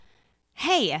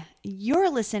Hey, you're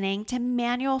listening to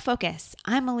Manual Focus.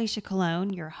 I'm Alicia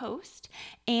Colon, your host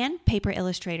and paper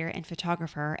illustrator and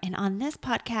photographer. And on this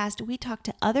podcast, we talk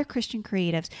to other Christian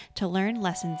creatives to learn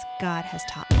lessons God has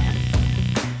taught them.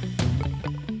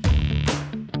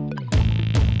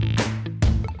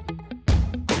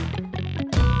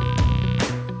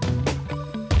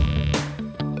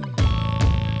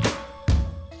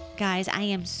 Guys, I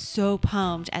am so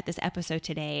pumped at this episode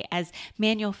today as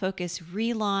Manual Focus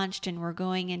relaunched and we're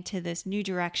going into this new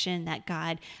direction that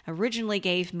God originally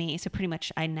gave me. So pretty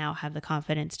much I now have the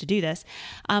confidence to do this.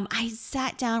 I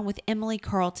sat down with Emily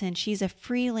Carlton. She's a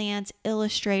freelance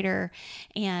illustrator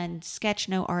and sketch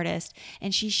note artist.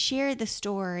 And she shared the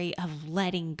story of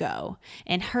letting go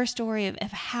and her story of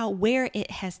where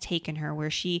it has taken her,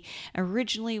 where she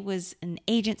originally was an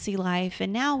agency life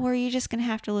and now where you're just going to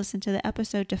have to listen to the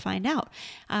episode to find out.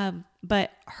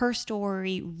 But her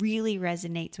story really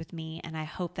resonates with me, and I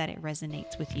hope that it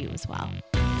resonates with you as well.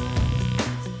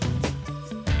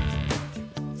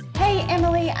 Hey,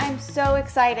 Emily, I'm so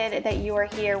excited that you are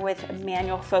here with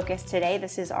Manual Focus today.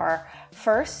 This is our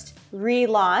first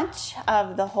relaunch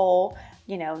of the whole,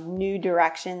 new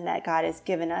direction that God has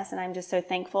given us. And I'm just so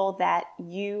thankful that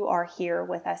you are here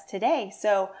with us today.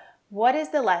 So what is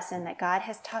the lesson that God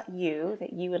has taught you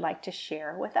that you would like to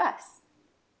share with us?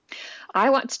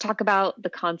 I want to talk about the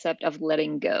concept of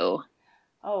letting go.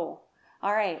 Oh,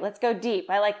 all right. Let's go deep.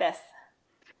 I like this.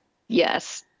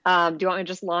 Yes. Do you want me to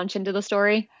just launch into the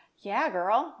story? Yeah,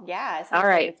 girl. Yeah. All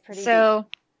right. Like it's pretty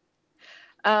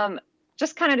deep.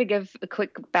 Just kind of to give a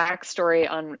quick backstory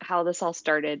on how this all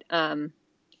started. I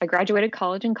graduated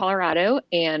college in Colorado,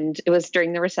 and it was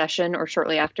during the recession or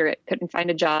shortly after it. Couldn't find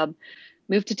a job.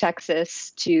 Moved to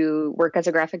Texas to work as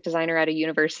a graphic designer at a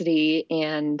university,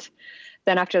 and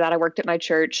then after that, I worked at my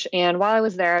church. And while I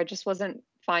was there, I just wasn't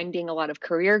finding a lot of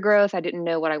career growth. I didn't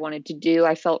know what I wanted to do.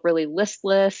 I felt really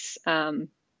listless. I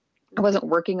wasn't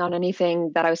working on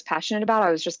anything that I was passionate about.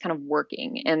 I was just kind of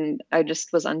working, and I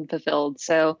just was unfulfilled.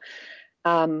 So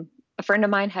a friend of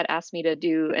mine had asked me to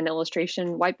do an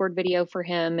illustration whiteboard video for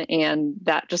him, and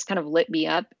that just kind of lit me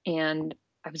up. And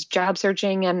I was job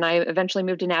searching, and I eventually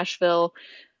moved to Nashville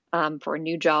for a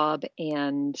new job,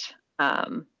 and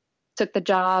took the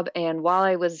job. And while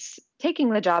I was taking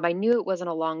the job, I knew it wasn't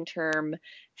a long-term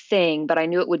thing, but I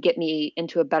knew it would get me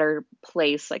into a better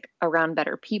place, like around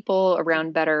better people,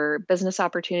 around better business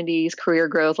opportunities, career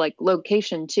growth, like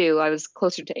location too. I was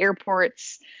closer to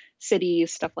airports,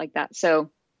 cities, stuff like that.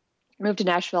 So I moved to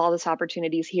Nashville, all this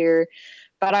opportunities here,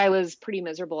 but I was pretty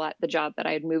miserable at the job that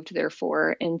I had moved there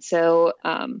for. And so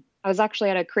I was actually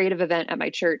at a creative event at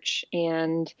my church,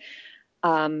 and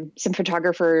some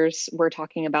photographers were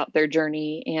talking about their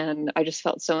journey, and I just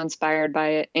felt so inspired by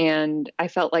it. And I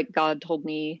felt like God told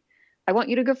me, I want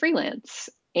you to go freelance.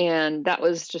 And that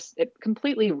was just, it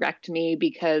completely wrecked me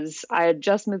because I had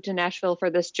just moved to Nashville for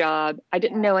this job. I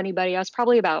didn't know anybody. I was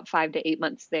probably about 5 to 8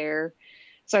 months there.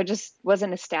 So I just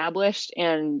wasn't established.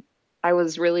 And I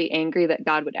was really angry that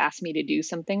God would ask me to do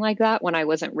something like that when I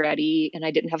wasn't ready, and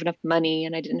I didn't have enough money,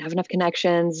 and I didn't have enough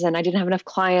connections, and I didn't have enough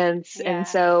clients. Yeah, and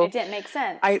so it didn't make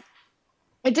sense.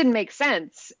 It didn't make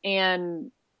sense.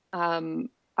 And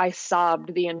I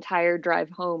sobbed the entire drive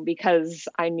home because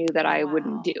I knew that I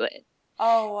wouldn't do it.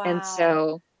 Oh, wow. And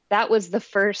so that was the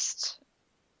first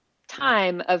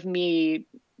time of me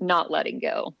not letting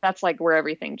go. That's like where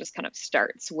everything just kind of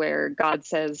starts, where God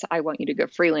says, I want you to go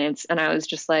freelance. And I was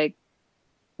just like,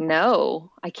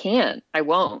 no, I can't, I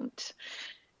won't.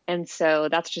 And so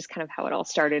that's just kind of how it all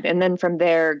started. And then from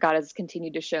there, God has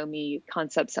continued to show me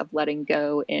concepts of letting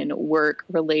go in work,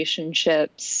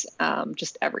 relationships,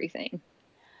 just everything.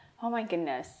 Oh my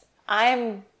goodness.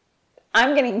 I'm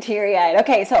getting teary-eyed.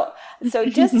 Okay, so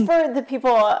just for the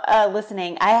people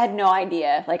listening, I had no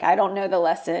idea. Like, I don't know the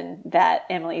lesson that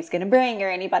Emily's going to bring or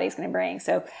anybody's going to bring.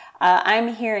 So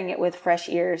I'm hearing it with fresh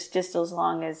ears, just as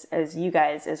long as you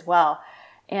guys as well.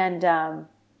 And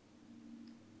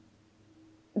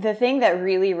the thing that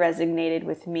really resonated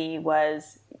with me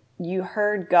was you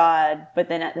heard God, but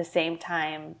then at the same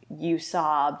time you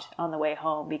sobbed on the way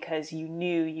home because you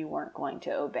knew you weren't going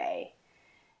to obey.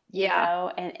 Yeah.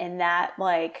 And that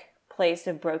like place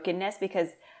of brokenness,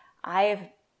 because I've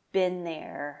been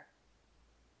there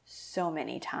so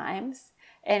many times,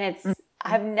 and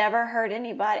I've never heard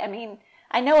anybody, I mean,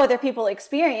 I know other people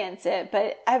experience it,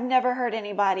 but I've never heard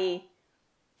anybody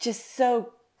just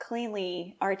so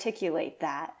cleanly articulate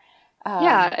that.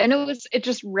 Yeah. And it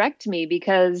just wrecked me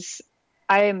because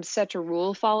I am such a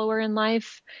rule follower in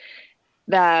life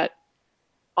that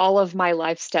all of my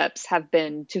life steps have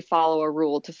been to follow a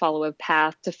rule, to follow a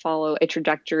path, to follow a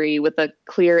trajectory with a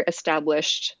clear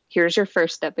established, here's your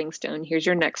first stepping stone, here's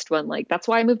your next one. Like, that's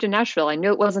why I moved to Nashville. I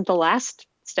knew it wasn't the last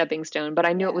stepping stone, but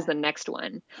I knew it was the next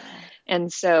one. Yeah.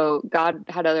 And so God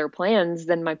had other plans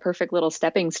than my perfect little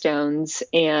stepping stones.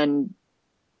 And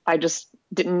I just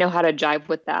didn't know how to jive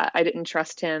with that. I didn't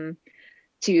trust him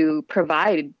to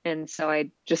provide. And so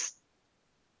I just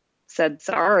said,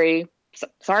 sorry,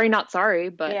 not sorry,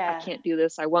 but I can't do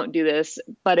this. I won't do this.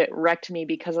 But it wrecked me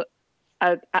because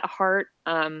at heart,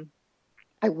 I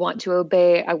want to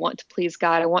obey. I want to please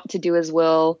God. I want to do his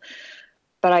will,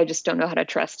 but I just don't know how to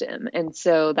trust him. And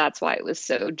so that's why it was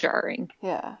so jarring.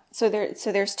 Yeah. So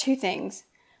there's two things.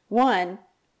 One,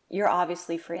 you're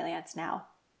obviously freelance now.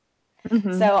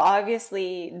 Mm-hmm. So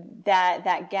obviously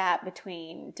that gap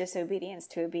between disobedience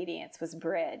to obedience was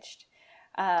bridged.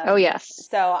 Oh, yes.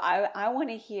 So I want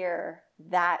to hear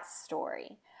that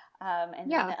story.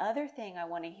 And then the other thing I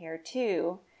want to hear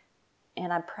too,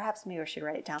 and perhaps maybe I should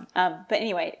write it down. But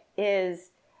anyway, is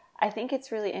I think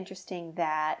it's really interesting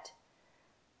that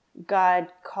God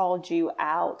called you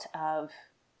out of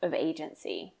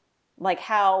agency, like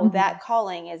how that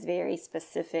calling is very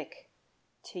specific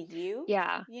to you.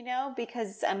 Yeah. You know,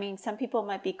 because I mean, some people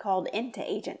might be called into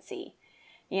agency,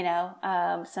 you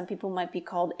know, some people might be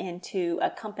called into a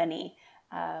company.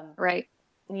 Right.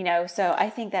 You know, so I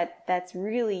think that that's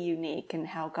really unique in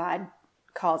how God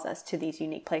calls us to these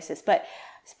unique places. But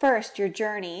first, your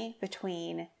journey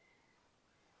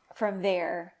from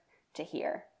there to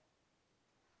here.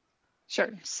 Sure.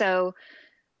 So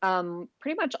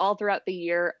pretty much all throughout the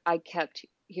year, I kept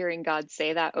hearing God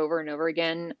say that over and over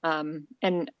again.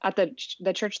 And at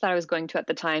the church that I was going to at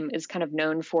the time is kind of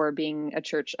known for being a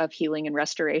church of healing and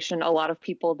restoration. A lot of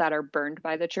people that are burned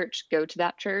by the church go to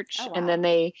that church, and then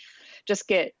they just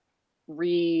get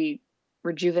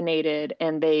rejuvenated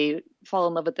and they fall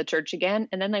in love with the church again,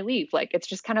 and then they leave. Like, it's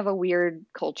just kind of a weird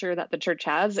culture that the church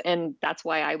has. And that's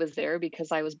why I was there,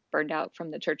 because I was burned out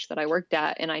from the church that I worked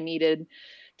at, and I needed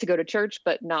to go to church,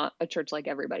 but not a church like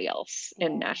everybody else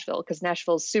in Nashville, because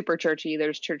Nashville's super churchy.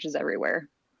 There's churches everywhere.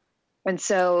 And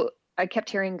so I kept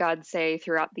hearing God say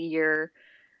throughout the year,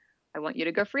 I want you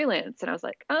to go freelance. And I was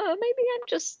like, oh, maybe I'm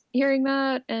just hearing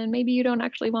that, and maybe you don't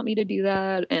actually want me to do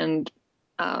that. And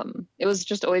it was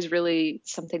just always really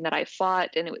something that I fought,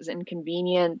 and it was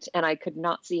inconvenient, and I could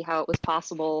not see how it was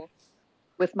possible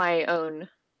with my own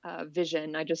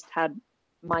vision. I just had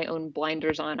my own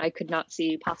blinders on. I could not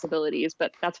see possibilities,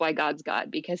 but that's why God's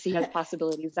God, because he has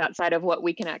possibilities outside of what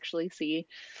we can actually see.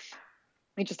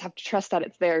 We just have to trust that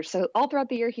it's there. So all throughout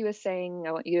the year, he was saying,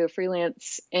 I want you to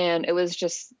freelance. And it was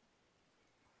just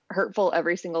hurtful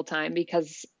every single time,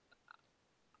 because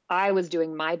I was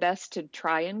doing my best to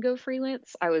try and go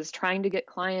freelance. I was trying to get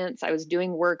clients. I was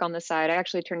doing work on the side. I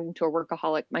actually turned into a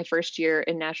workaholic. My first year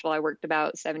in Nashville, I worked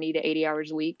about 70 to 80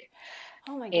 hours a week.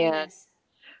 Oh my goodness. And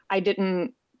I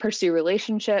didn't pursue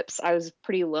relationships. I was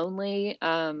pretty lonely.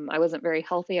 I wasn't very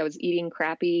healthy. I was eating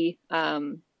crappy,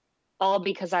 all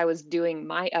because I was doing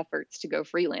my efforts to go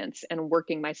freelance and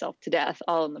working myself to death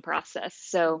all in the process.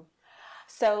 So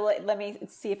let me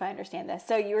see if I understand this.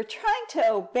 So you were trying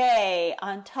to obey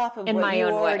on top of what you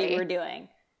already were doing.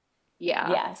 Yeah.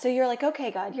 Yeah. So you're like,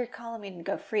 okay, God, you're calling me to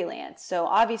go freelance. So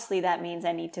obviously that means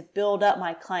I need to build up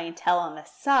my clientele on the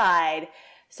side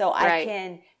so I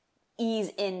can ease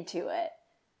into it.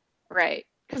 Right.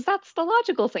 Because that's the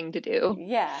logical thing to do.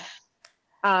 Yeah.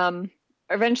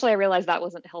 Eventually I realized that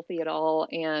wasn't healthy at all,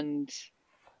 and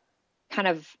kind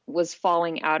of was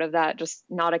falling out of that, just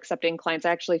not accepting clients.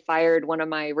 I actually fired one of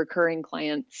my recurring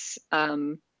clients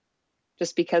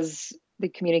just because the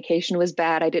communication was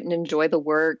bad. I didn't enjoy the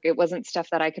work. It wasn't stuff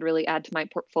that I could really add to my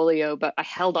portfolio, but I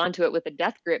held on to it with a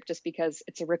death grip just because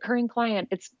it's a recurring client.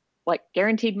 It's like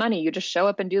guaranteed money. You just show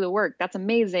up and do the work. That's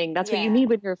amazing. That's what you need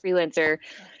when you're a freelancer.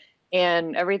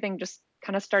 And everything just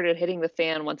kind of started hitting the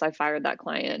fan once I fired that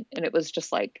client. And it was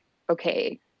just like,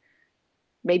 okay,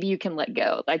 maybe you can let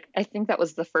go. Like, I think that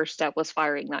was the first step, was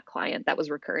firing that client that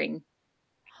was recurring.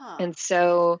 And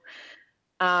so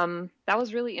that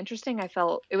was really interesting. I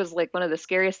felt it was like one of the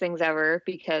scariest things ever,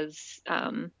 because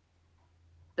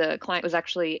the client was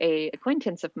actually a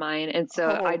acquaintance of mine. And so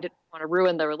I didn't want to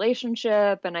ruin the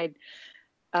relationship, and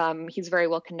he's very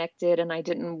well connected, and I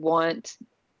didn't want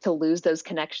to lose those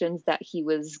connections that he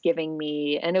was giving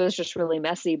me. And it was just really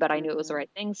messy, but I knew it was the right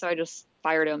thing. So I just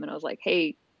fired him, and I was like,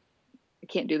 hey, I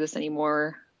can't do this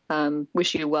anymore.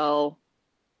 Wish you well.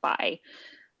 Bye.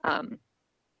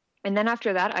 And then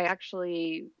after that, I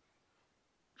actually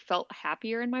felt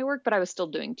happier in my work, but I was still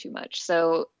doing too much.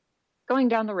 So going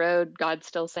down the road, God's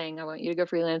still saying, I want you to go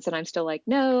freelance. And I'm still like,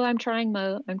 no, I'm trying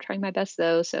my best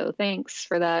though. So thanks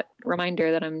for that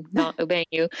reminder that I'm not obeying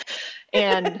you.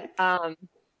 And,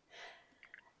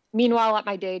 meanwhile, at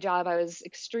my day job, I was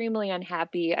extremely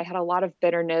unhappy. I had a lot of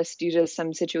bitterness due to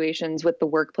some situations with the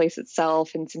workplace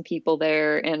itself and some people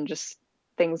there, and just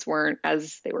things weren't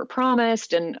as they were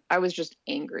promised. And I was just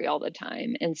angry all the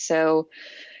time. And so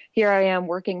here I am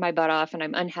working my butt off, and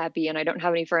I'm unhappy, and I don't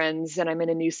have any friends, and I'm in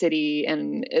a new city,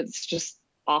 and it's just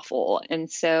awful. And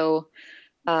so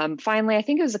finally, I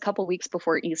think it was a couple weeks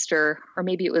before Easter, or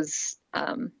maybe it was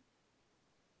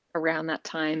around that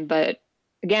time, but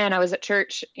again, I was at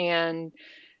church and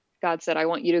God said, I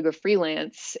want you to go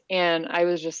freelance. And I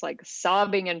was just like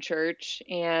sobbing in church.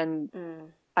 And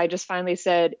I just finally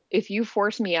said, if you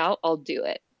force me out, I'll do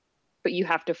it, but you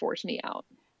have to force me out.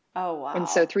 Oh, wow. And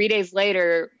so 3 days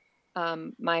later,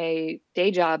 my day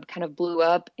job kind of blew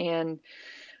up, and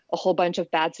a whole bunch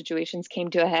of bad situations came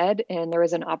to a head, and there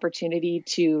was an opportunity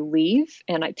to leave,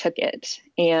 and I took it.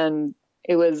 And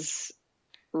it was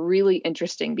really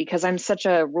interesting because I'm such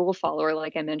a rule follower,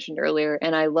 like I mentioned earlier,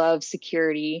 and I love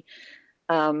security.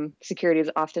 Security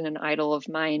is often an idol of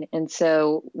mine. And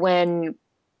so when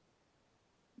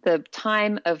the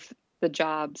time of the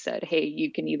job said, hey, you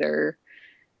can either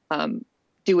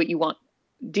do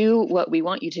what we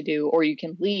want you to do, or you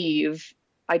can leave,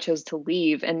 I chose to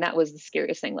leave. And that was the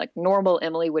scariest thing. Like, normal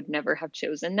Emily would never have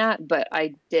chosen that, but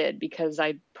I did, because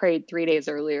I prayed 3 days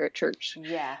earlier at church.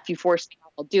 Yeah. If you force me,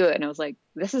 I'll do it. And I was like,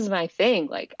 this is my thing.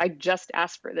 Like, I just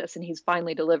asked for this, and he's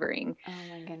finally delivering. Oh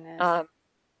my goodness.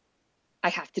 I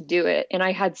have to do it. And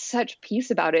I had such peace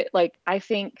about it. Like, I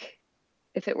think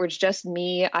if it was just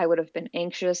me, I would have been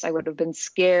anxious. I would have been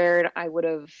scared. I would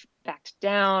have backed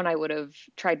down. I would have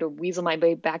tried to weasel my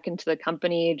way back into the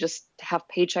company just to have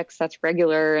paychecks that's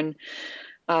regular. And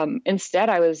instead,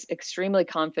 I was extremely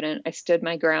confident. I stood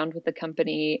my ground with the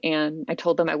company, and I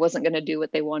told them I wasn't going to do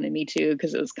what they wanted me to,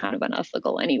 because it was kind of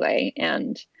unethical anyway.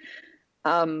 And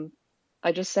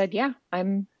I just said, yeah,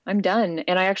 I'm done.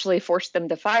 And I actually forced them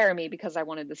to fire me because I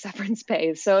wanted the severance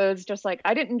pay. So it was just like,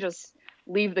 I didn't just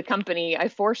leave the company. I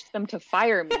forced them to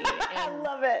fire me. I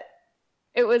love it.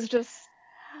 It was just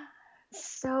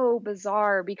so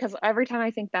bizarre, because every time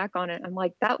I think back on it, I'm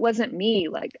like, that wasn't me.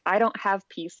 Like, I don't have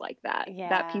peace like that. Yeah.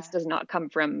 That peace does not come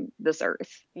from this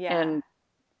earth. Yeah. And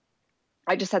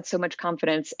I just had so much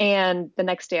confidence. And the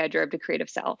next day I drove to Creative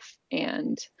South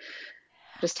and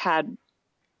just had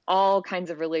all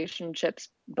kinds of relationships,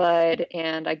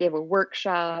 and I gave a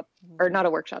workshop, or not a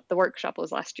workshop. The workshop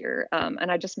was last year. And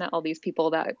I just met all these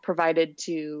people that provided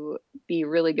to be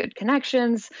really good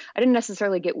connections. I didn't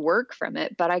necessarily get work from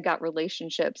it, but I got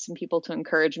relationships and people to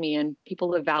encourage me and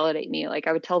people to validate me. Like,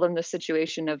 I would tell them the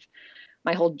situation of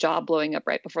my whole job blowing up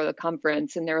right before the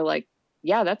conference, and they were like,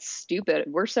 yeah, that's stupid.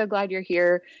 We're so glad you're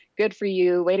here. Good for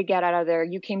you. Way to get out of there.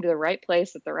 You came to the right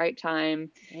place at the right time.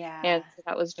 Yeah. And so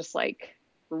that was just like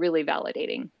really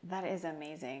validating. That is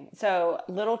amazing. So,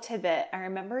 little tidbit, I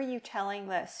remember you telling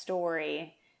that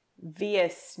story via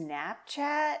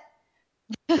Snapchat.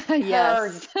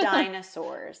 Yes. For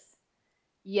dinosaurs.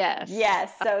 Yes.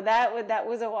 Yes. So that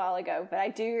was a while ago, but I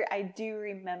do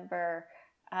remember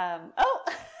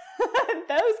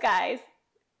those guys.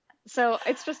 So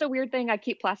it's just a weird thing. I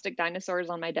keep plastic dinosaurs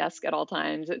on my desk at all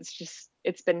times.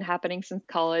 It's been happening since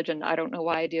college, and I don't know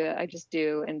why I do it. I just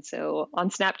do. And so on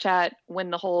Snapchat,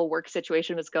 when the whole work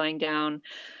situation was going down,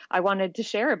 I wanted to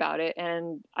share about it.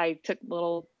 And I took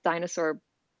little dinosaur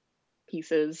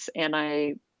pieces and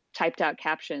I typed out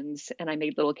captions and I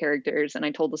made little characters and I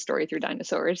told the story through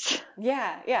dinosaurs.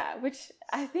 Yeah. Yeah. Which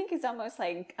I think is almost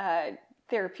like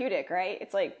therapeutic, right?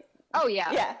 It's like, oh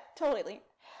yeah. Yeah, totally.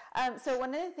 So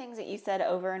one of the things that you said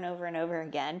over and over and over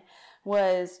again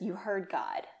was you heard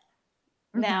God.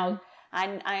 Mm-hmm. Now,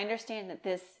 I understand that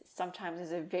this sometimes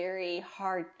is a very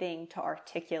hard thing to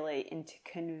articulate and to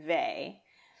convey.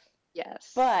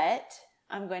 Yes. But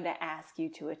I'm going to ask you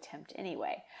to attempt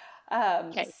anyway.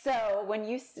 Okay. So when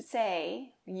you say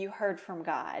you heard from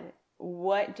God,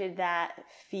 what did that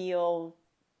feel,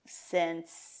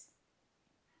 sense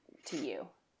to you?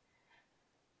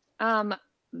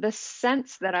 The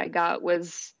sense that I got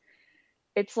was,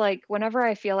 it's like whenever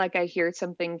I feel like I hear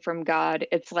something from God,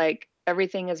 it's like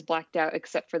everything is blacked out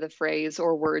except for the phrase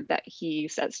or word that he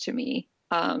says to me.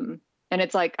 And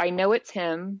it's like, I know it's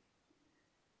him.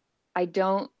 I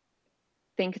don't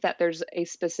think that there's a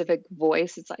specific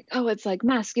voice. It's like, oh, it's like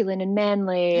masculine and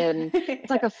manly and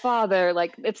it's like a father.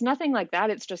 Like, it's nothing like that.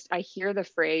 It's just, I hear the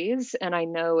phrase and I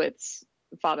know it's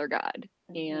Father God.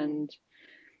 Mm-hmm. And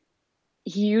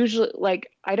he usually,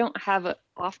 like, I don't have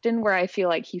often where I feel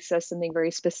like he says something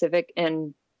very specific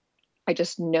and I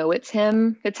just know it's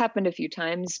him. It's happened a few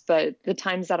times, but the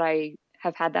times that I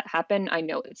have had that happen, I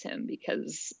know it's him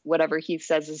because whatever he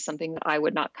says is something that I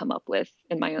would not come up with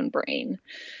in my own brain.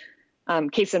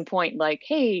 Case in point, like,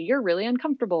 hey, you're really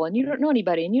uncomfortable and you don't know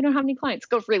anybody and you don't have any clients,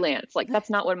 go freelance. Like, that's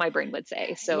not what my brain would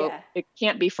say. So Yeah. it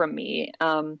can't be from me.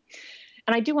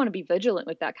 And I do want to be vigilant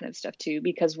with that kind of stuff too,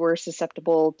 because we're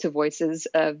susceptible to voices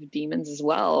of demons as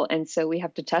well. And so we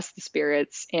have to test the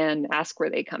spirits and ask where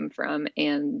they come from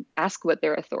and ask what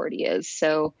their authority is.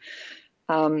 So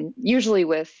usually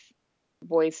with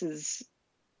voices,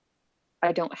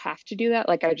 I don't have to do that.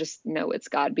 Like, I just know it's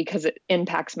God because it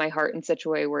impacts my heart in such a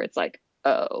way where it's like,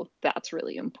 oh, that's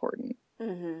really important.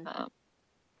 Mm-hmm.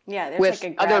 Yeah, there's With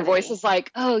like a other gravity. voices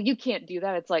like, oh, you can't do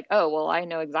that. It's like, oh, well, I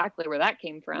know exactly where that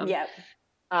came from. Yep.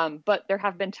 But there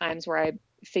have been times where I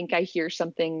think I hear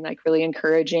something like really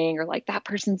encouraging or like that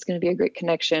person's going to be a great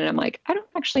connection. And I'm like, I don't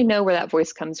actually know where that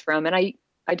voice comes from. And I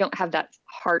don't have that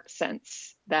heart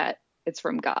sense that it's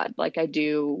from God like I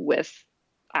do with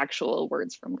actual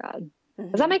words from God.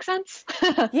 Does that make sense?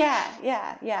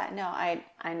 Yeah. No, I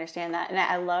understand that. And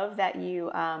I love that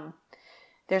you,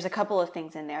 there's a couple of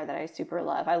things in there that I super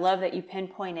love. I love that you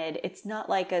pinpointed, it's not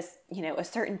like a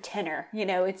certain tenor,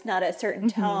 it's not a certain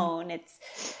tone. It's,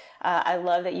 I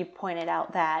love that you pointed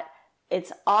out that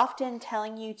it's often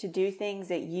telling you to do things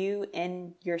that you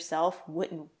in yourself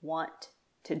wouldn't want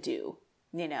to do,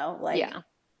 like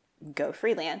go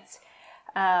freelance.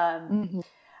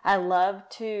 I love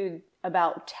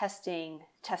about testing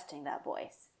that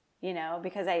voice,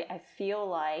 because I feel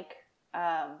like,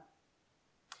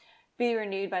 be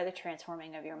renewed by the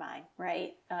transforming of your mind,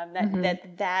 right?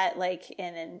 That like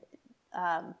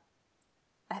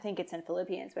I think it's in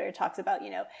Philippians where it talks about,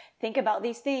 think about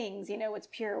these things, what's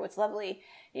pure, what's lovely,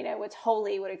 what's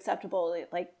holy, what's acceptable,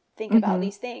 like think about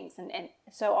these things. And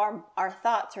so our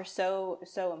thoughts are so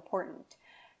important.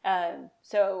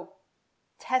 So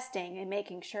testing and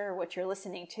making sure what you're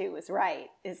listening to is right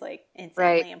is like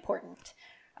insanely important.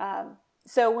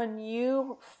 So when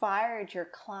you fired your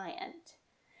client,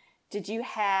 did you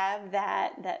have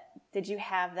that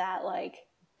like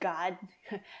God,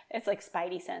 it's like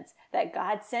Spidey sense, that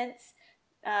God sense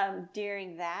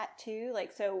during that too?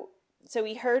 Like, so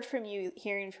we heard from you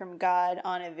hearing from God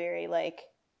on a very like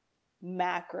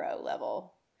macro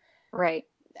level. Right.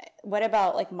 What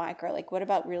about like micro? Like what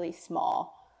about really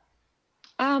small?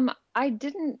 I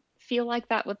didn't feel like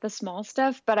that with the small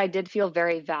stuff, but I did feel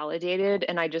very validated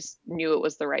and I just knew it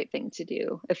was the right thing to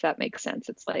do, if that makes sense.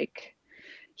 It's like,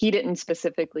 he didn't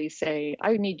specifically say,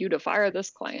 I need you to fire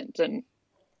this client. And,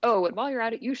 oh, and while you're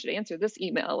at it, you should answer this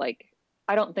email. Like,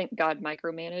 I don't think God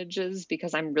micromanages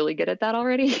because I'm really good at that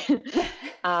already.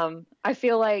 I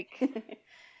feel like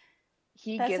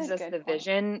he gives us the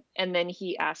vision and then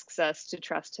he asks us to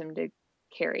trust him to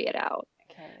carry it out.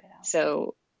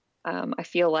 So I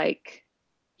feel like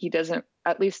he doesn't,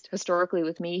 at least historically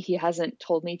with me, he hasn't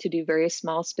told me to do very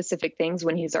small specific things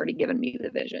when he's already given me the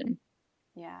vision.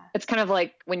 Yeah. It's kind of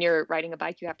like when you're riding a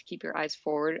bike, you have to keep your eyes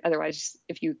forward. Otherwise,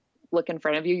 if you look in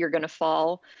front of you, you're going to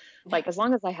fall. Like, as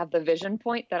long as I have the vision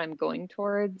point that I'm going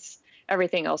towards,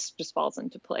 everything else just falls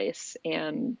into place.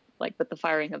 And like with the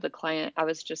firing of the client, I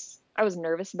was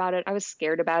nervous about it. I was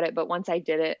scared about it. But once I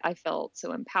did it, I felt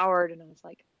so empowered and I was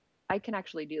like, I can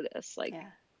actually do this. Like,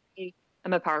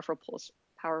 I'm a powerful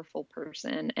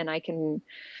person and I can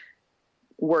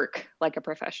work like a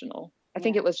professional. I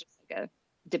think it was just like a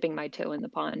dipping my toe in the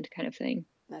pond kind of thing.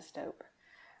 That's dope.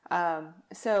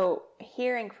 So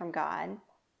hearing from God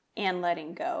and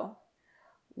letting go,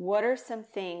 what are some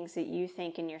things that you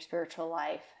think in your spiritual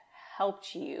life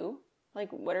helped you? Like,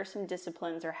 what are some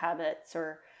disciplines or habits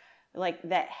or like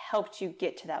that helped you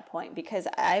get to that point? Because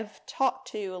I've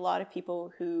talked to a lot of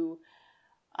people who,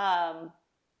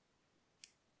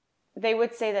 they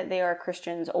would say that they are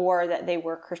Christians or that they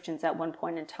were Christians at one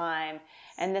point in time.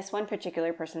 And this one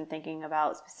particular person thinking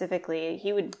about specifically,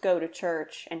 he would go to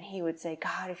church and he would say,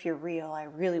 God, if you're real, I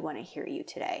really want to hear you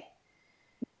today.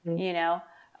 And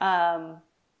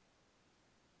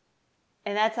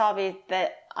that's obvious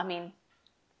that, I mean,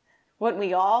 wouldn't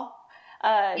we all,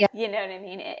 you know what I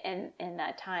mean? In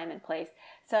that time and place.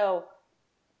 So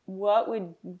what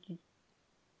would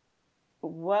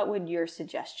your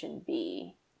suggestion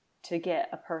be to get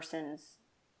a person's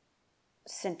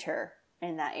center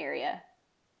in that area?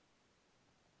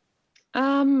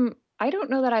 I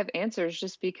don't know that I have answers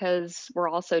just because we're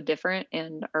all so different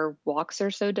and our walks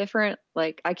are so different.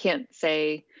 Like, I can't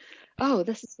say, oh,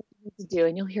 this is what you need to do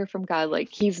and you'll hear from God. Like,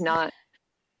 he's not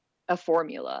a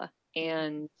formula.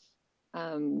 And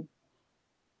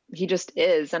he just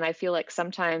is. And I feel like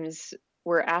sometimes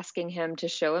we're asking him to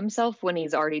show himself when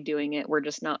he's already doing it. We're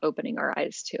just not opening our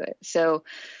eyes to it. So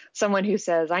someone who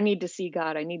says, I need to see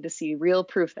God, I need to see real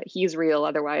proof that he's real,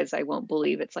 otherwise I won't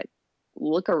believe. It's like,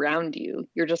 look around you.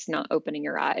 You're just not opening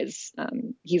your eyes.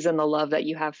 He's in the love that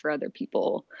you have for other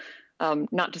people.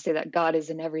 Not to say that God is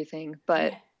in everything,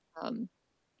 but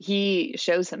he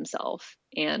shows himself.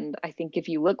 And I think if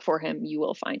you look for him, you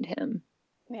will find him.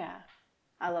 Yeah.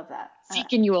 I love that.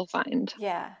 Seek and you will find.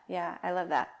 Yeah. Yeah. I love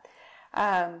that.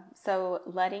 So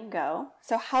letting go.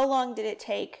 So how long did it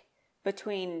take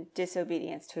between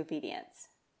disobedience to obedience?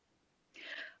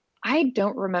 I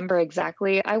don't remember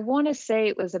exactly. I want to say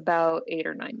it was about 8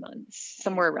 or 9 months,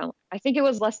 somewhere around. I think it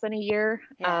was less than a year.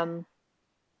 Yeah.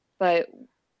 But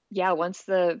yeah, once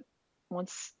the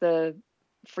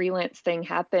freelance thing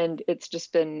happened, it's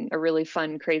just been a really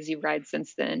fun, crazy ride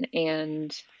since then.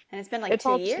 And it's been like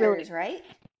 2 years, right?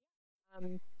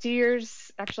 2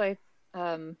 years, actually.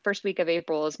 First week of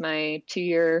April is my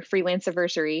 2-year freelance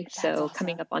anniversary. That's so awesome.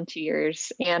 Coming up on 2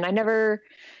 years. And I never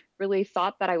really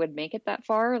thought that I would make it that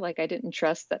far. Like, I didn't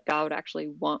trust that God would actually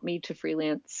want me to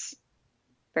freelance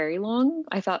very long.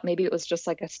 I thought maybe it was just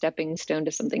like a stepping stone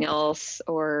to something else,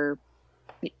 or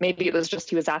maybe it was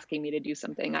just he was asking me to do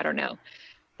something. I don't know.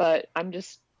 But I'm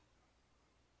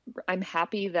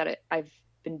happy that I've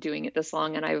been doing it this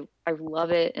long, and I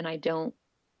love it, and I don't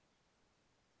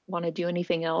want to do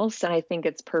anything else. And I think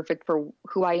it's perfect for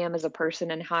who I am as a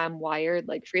person and how I'm wired.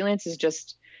 Like, freelance is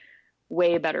just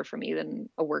way better for me than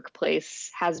a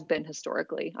workplace has been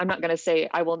historically. I'm not going to say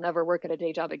I will never work at a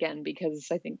day job again, because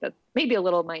I think that maybe a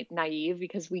little naive,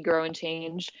 because we grow and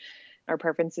change, our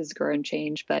preferences grow and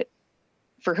change. But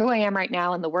for who I am right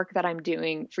now and the work that I'm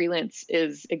doing, freelance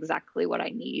is exactly what I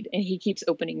need. And he keeps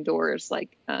opening doors.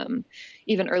 Like,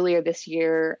 even earlier this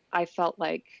year, I felt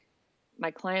like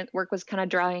my client work was kind of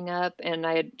drying up, and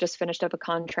I had just finished up a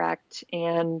contract,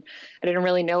 and I didn't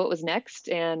really know what was next.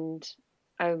 And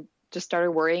I just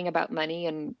started worrying about money,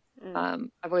 and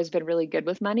I've always been really good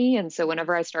with money. And so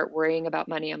whenever I start worrying about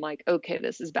money, I'm like, okay,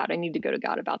 this is bad. I need to go to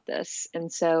God about this.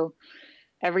 And so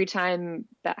every time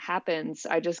that happens,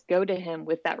 I just go to him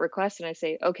with that request, and I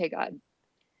say, okay, God,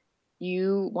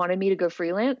 you wanted me to go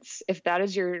freelance. If that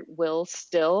is your will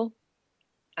still,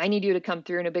 I need you to come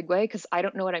through in a big way, because I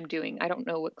don't know what I'm doing. I don't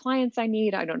know what clients I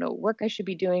need. I don't know what work I should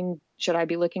be doing. Should I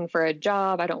be looking for a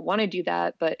job? I don't want to do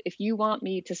that. But if you want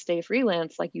me to stay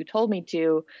freelance like you told me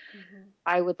to,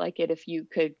 I would like it if you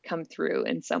could come through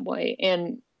in some way.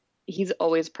 And he's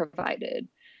always provided.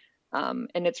 And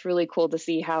it's really cool to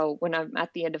see how, when I'm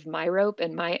at the end of my rope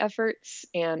and my efforts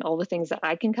and all the things that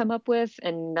I can come up with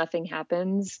and nothing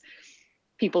happens,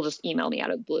 people just email me out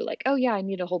of the blue, like, oh yeah, I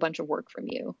need a whole bunch of work from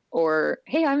you. Or,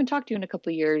 hey, I haven't talked to you in a couple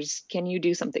of years. Can you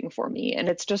do something for me? And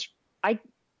it's just, I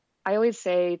always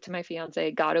say to my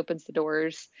fiance, God opens the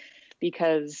doors,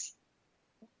 because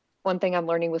one thing I'm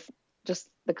learning with just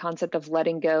the concept of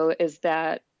letting go is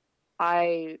that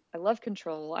I love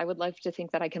control. I would like to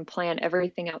think that I can plan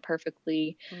everything out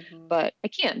perfectly, but I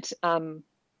can't.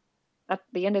 At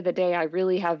the end of the day, I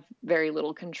really have very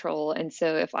little control. And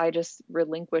so if I just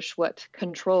relinquish what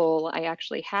control I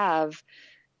actually have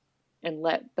and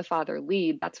let the Father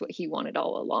lead, that's what he wanted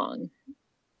all along.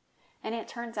 And it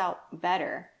turns out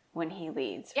better when he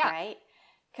leads, right?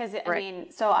 Because, I Right.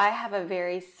 mean, so I have a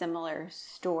very similar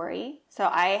story. So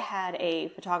I had a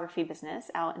photography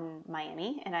business out in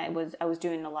Miami, and I was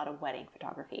doing a lot of wedding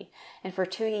photography. And for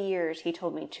 2 years, he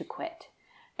told me to quit.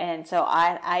 And so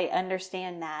I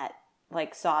understand that,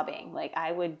 like, sobbing. Like,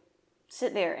 I would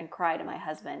sit there and cry to my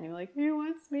husband. And be like, he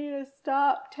wants me to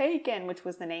stop taking, which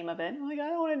was the name of it. I'm like, I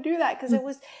don't want to do that, because it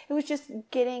was just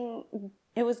getting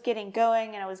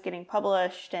going, and I was getting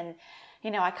published. And,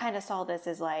 you know, I kind of saw this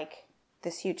as like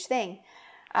this huge thing.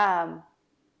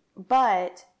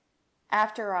 But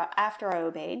after I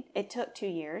obeyed, it took 2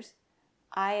 years.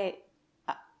 I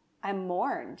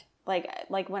mourned.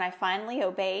 Like when I finally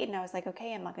obeyed, and I was like,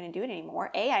 okay, I'm not going to do it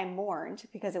anymore. I mourned,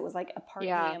 because it was like a part of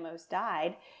me almost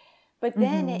died. But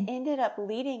then it ended up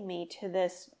leading me to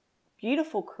this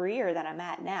beautiful career that I'm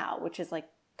at now, which is like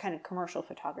kind of commercial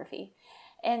photography.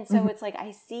 And so it's like,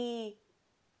 I see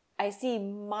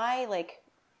my, like,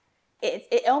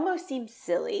 it almost seems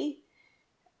silly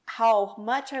how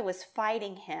much I was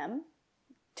fighting him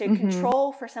to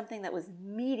control for something that was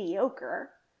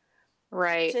mediocre.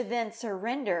 Right. To then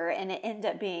surrender, and it ended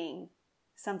up being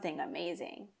something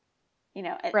amazing, you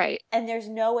know. Right. And there's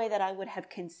no way that I would have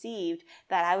conceived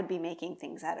that I would be making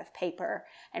things out of paper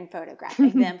and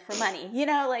photographing them for money. You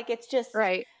know, like, it's just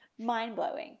mind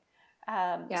blowing.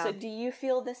 So do you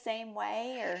feel the same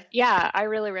way, or? Yeah, I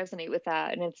really resonate with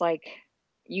that. And it's like,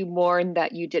 you mourn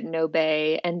that you didn't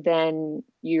obey, and then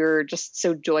you're just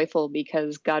so joyful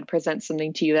because God presents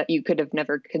something to you that you could have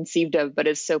never conceived of, but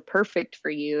is so perfect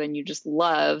for you, and you just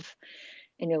love,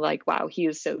 and you're like, wow, he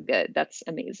is so good. That's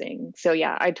amazing. So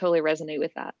yeah, I totally resonate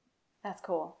with that. That's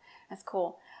cool. That's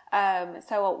cool.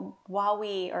 So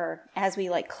as we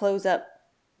like close up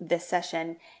this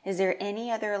session, is there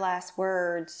any other last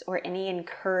words or any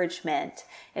encouragement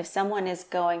if someone is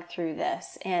going through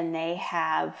this and they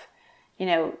have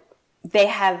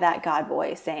that God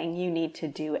voice saying you need to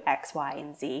do X, Y,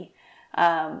 and Z,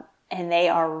 and they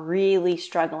are really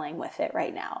struggling with it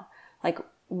right now? Like,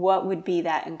 what would be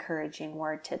that encouraging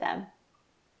word to them?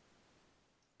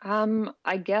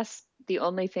 I guess the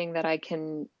only thing that I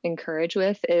can encourage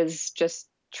with is just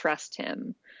trust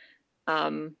him.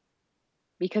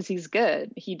 Because he's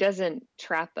good. He doesn't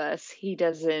trap us. He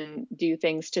doesn't do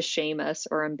things to shame us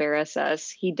or embarrass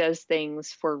us. He does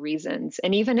things for reasons.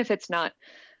 And even if it's not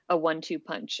a 1-2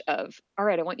 punch of, all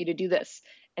right, I want you to do this,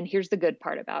 and here's the good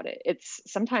part about it. It's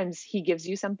sometimes he gives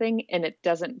you something and it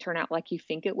doesn't turn out like you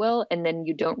think it will. And then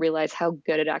you don't realize how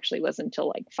good it actually was until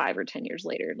like 5 or 10 years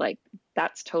later. Like,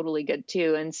 that's totally good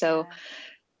too. And so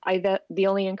the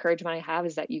only encouragement I have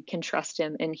is that you can trust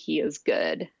him and he is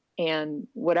good. And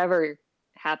whatever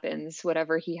happens,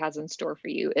 whatever he has in store for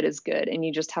you, it is good. And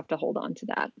you just have to hold on to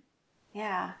that.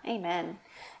 Yeah. Amen.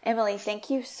 Emily, thank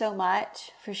you so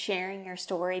much for sharing your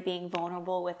story, being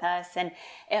vulnerable with us. And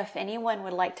if anyone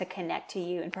would like to connect to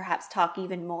you and perhaps talk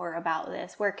even more about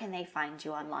this, where can they find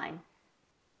you online?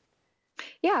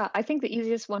 Yeah, I think the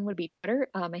easiest one would be Twitter.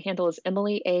 My handle is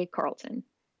Emily A. Carlton.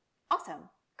 Awesome.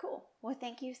 Cool. Well,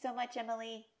 thank you so much,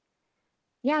 Emily.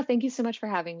 Yeah, thank you so much for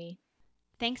having me.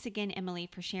 Thanks again, Emily,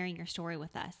 for sharing your story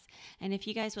with us. And if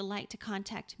you guys would like to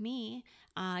contact me,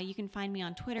 you can find me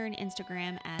on Twitter and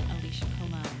Instagram at Alicia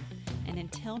Colon. And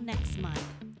until next month,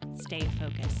 stay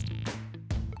focused.